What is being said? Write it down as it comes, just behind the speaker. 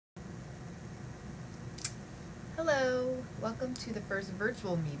Hello, welcome to the first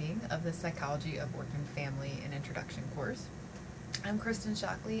virtual meeting of the Psychology of Work and Family and Introduction course. I'm Kristen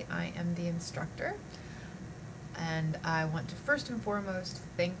Shockley, I am the instructor, and I want to first and foremost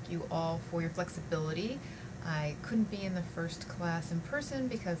thank you all for your flexibility. I couldn't be in the first class in person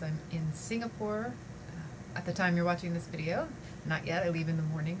because I'm in Singapore at the time you're watching this video. Not yet, I leave in the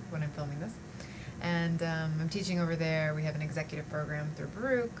morning when I'm filming this. And I'm teaching over there. We have an executive program through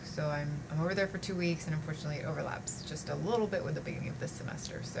Baruch, so I'm over there for 2 weeks, and unfortunately it overlaps just a little bit with the beginning of this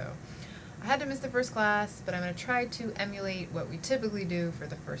semester. So I had to miss the first class, but I'm going to try to emulate what we typically do for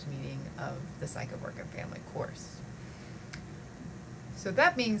the first meeting of the Psych of Work and Family course. So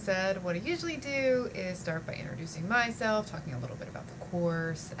that being said, what I usually do is start by introducing myself, talking a little bit about the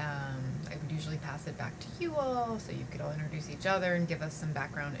course. I would usually pass it back to you all, so you could all introduce each other and give us some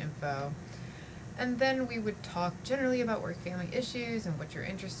background info. And then we would talk generally about work-family issues and what you're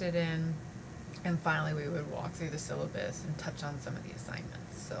interested in. And finally, we would walk through the syllabus and touch on some of the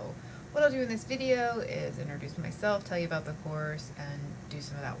assignments. So what I'll do in this video is introduce myself, tell you about the course, and do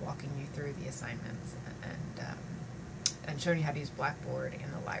some of that walking you through the assignments and showing you how to use Blackboard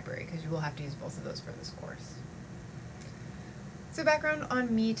and the library, because you will have to use both of those for this course. So background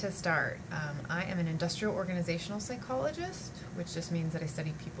on me to start. I am an industrial organizational psychologist, which just means that I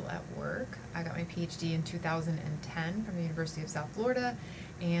study people at work. I got my PhD in 2010 from the University of South Florida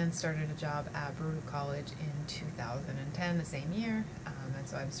and started a job at Baruch College in 2010, the same year. And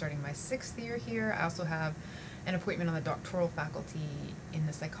so I'm starting my 6th year here. I also have an appointment on the doctoral faculty in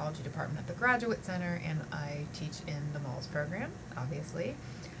the psychology department at the Graduate Center, and I teach in the MALS program, obviously.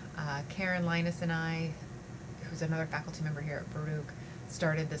 Karen Linus and I, who's another faculty member here at Baruch,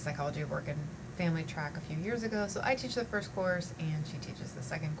 started the Psychology of Work and Family track a few years ago. So I teach the first course and she teaches the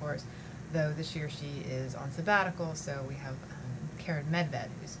second course, though this year she is on sabbatical, so we have Karen Medved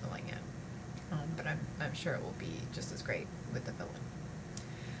who's filling in. But I'm sure it will be just as great with the fill-in.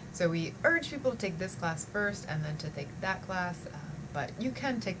 So we urge people to take this class first and then to take that class, but you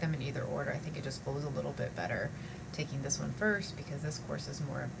can take them in either order. I think it just flows a little bit better taking this one first, because this course is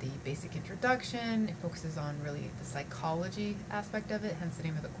more of the basic introduction. It focuses on really the psychology aspect of it, hence the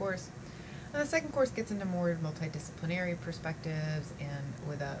name of the course. And the second course gets into more multidisciplinary perspectives and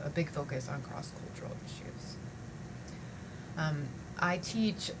with a big focus on cross-cultural issues. I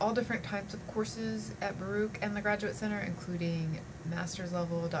teach all different types of courses at Baruch and the Graduate Center, including master's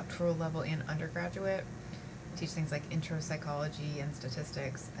level, doctoral level, and undergraduate. I teach things like intro psychology and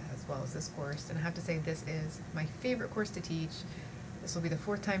statistics, as well as this course. And I have to say, this is my favorite course to teach. This will be the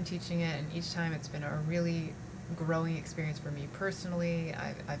 4th time teaching it, and each time it's been a really growing experience for me personally.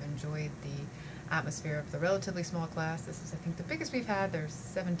 I've enjoyed the atmosphere of the relatively small class. This is, I think, the biggest we've had. There's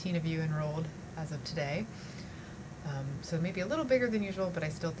 17 of you enrolled as of today. So maybe a little bigger than usual, but I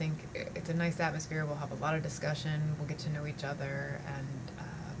still think it's a nice atmosphere. We'll have a lot of discussion. We'll get to know each other, and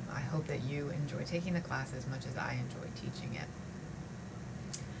I hope that you enjoy taking the class as much as I enjoy teaching it.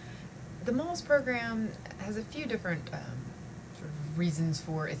 The MALS program has a few different sort of reasons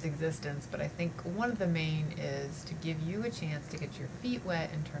for its existence, but I think one of the main is to give you a chance to get your feet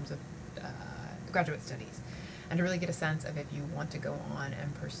wet in terms of graduate studies, and to really get a sense of if you want to go on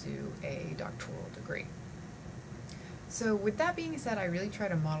and pursue a doctoral degree. So with that being said, I really try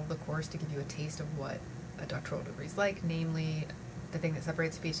to model the course to give you a taste of what a doctoral degree is like. Namely, the thing that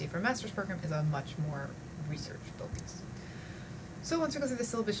separates a PhD from a master's program is a much more research focus. So once we go through the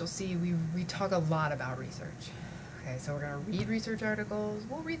syllabus, you'll see we talk a lot about research. Okay, so we're going to read research articles.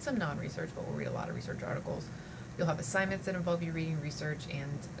 We'll read some non-research, but we'll read a lot of research articles. You'll have assignments that involve you reading research and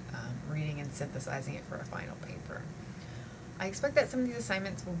reading and synthesizing it for a final paper. I expect that some of these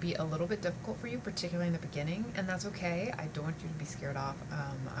assignments will be a little bit difficult for you, particularly in the beginning, and that's okay. I don't want you to be scared off.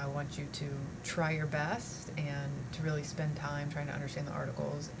 I want you to try your best and to really spend time trying to understand the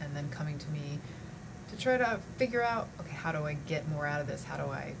articles, and then coming to me to try to figure out, okay, how do I get more out of this? How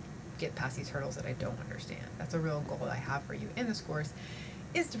do I get past these hurdles that I don't understand? That's a real goal that I have for you in this course,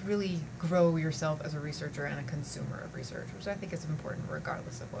 is to really grow yourself as a researcher and a consumer of research, which I think is important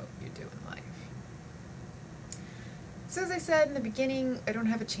regardless of what you do in life. So as I said in the beginning, I don't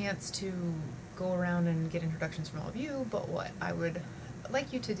have a chance to go around and get introductions from all of you, but what I would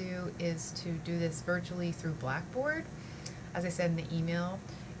like you to do is to do this virtually through Blackboard. As I said in the email,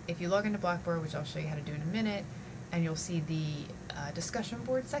 if you log into Blackboard, which I'll show you how to do in a minute, and you'll see the discussion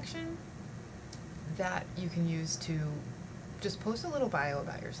board section that you can use to just post a little bio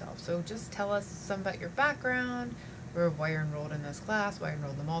about yourself. So just tell us some about your background, or why you're enrolled in this class, why you're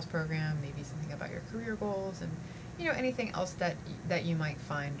enrolled in the MALS program, maybe something about your career goals, and anything else that you might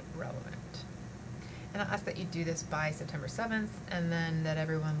find relevant. And I'll ask that you do this by September 7th, and then that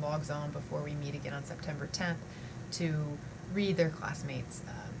everyone logs on before we meet again on September 10th to read their classmates'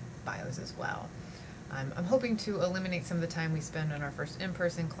 bios as well. I'm hoping to eliminate some of the time we spend on our first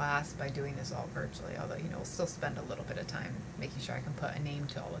in-person class by doing this all virtually, although, we'll still spend a little bit of time making sure I can put a name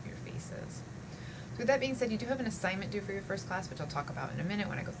to all of your faces. So with that being said, you do have an assignment due for your first class, which I'll talk about in a minute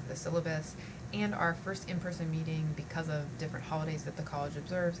when I go through the syllabus, and our first in-person meeting, because of different holidays that the college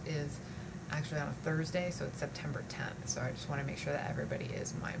observes, is actually on a Thursday, so it's September 10th. So I just want to make sure that everybody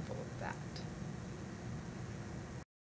is mindful of that.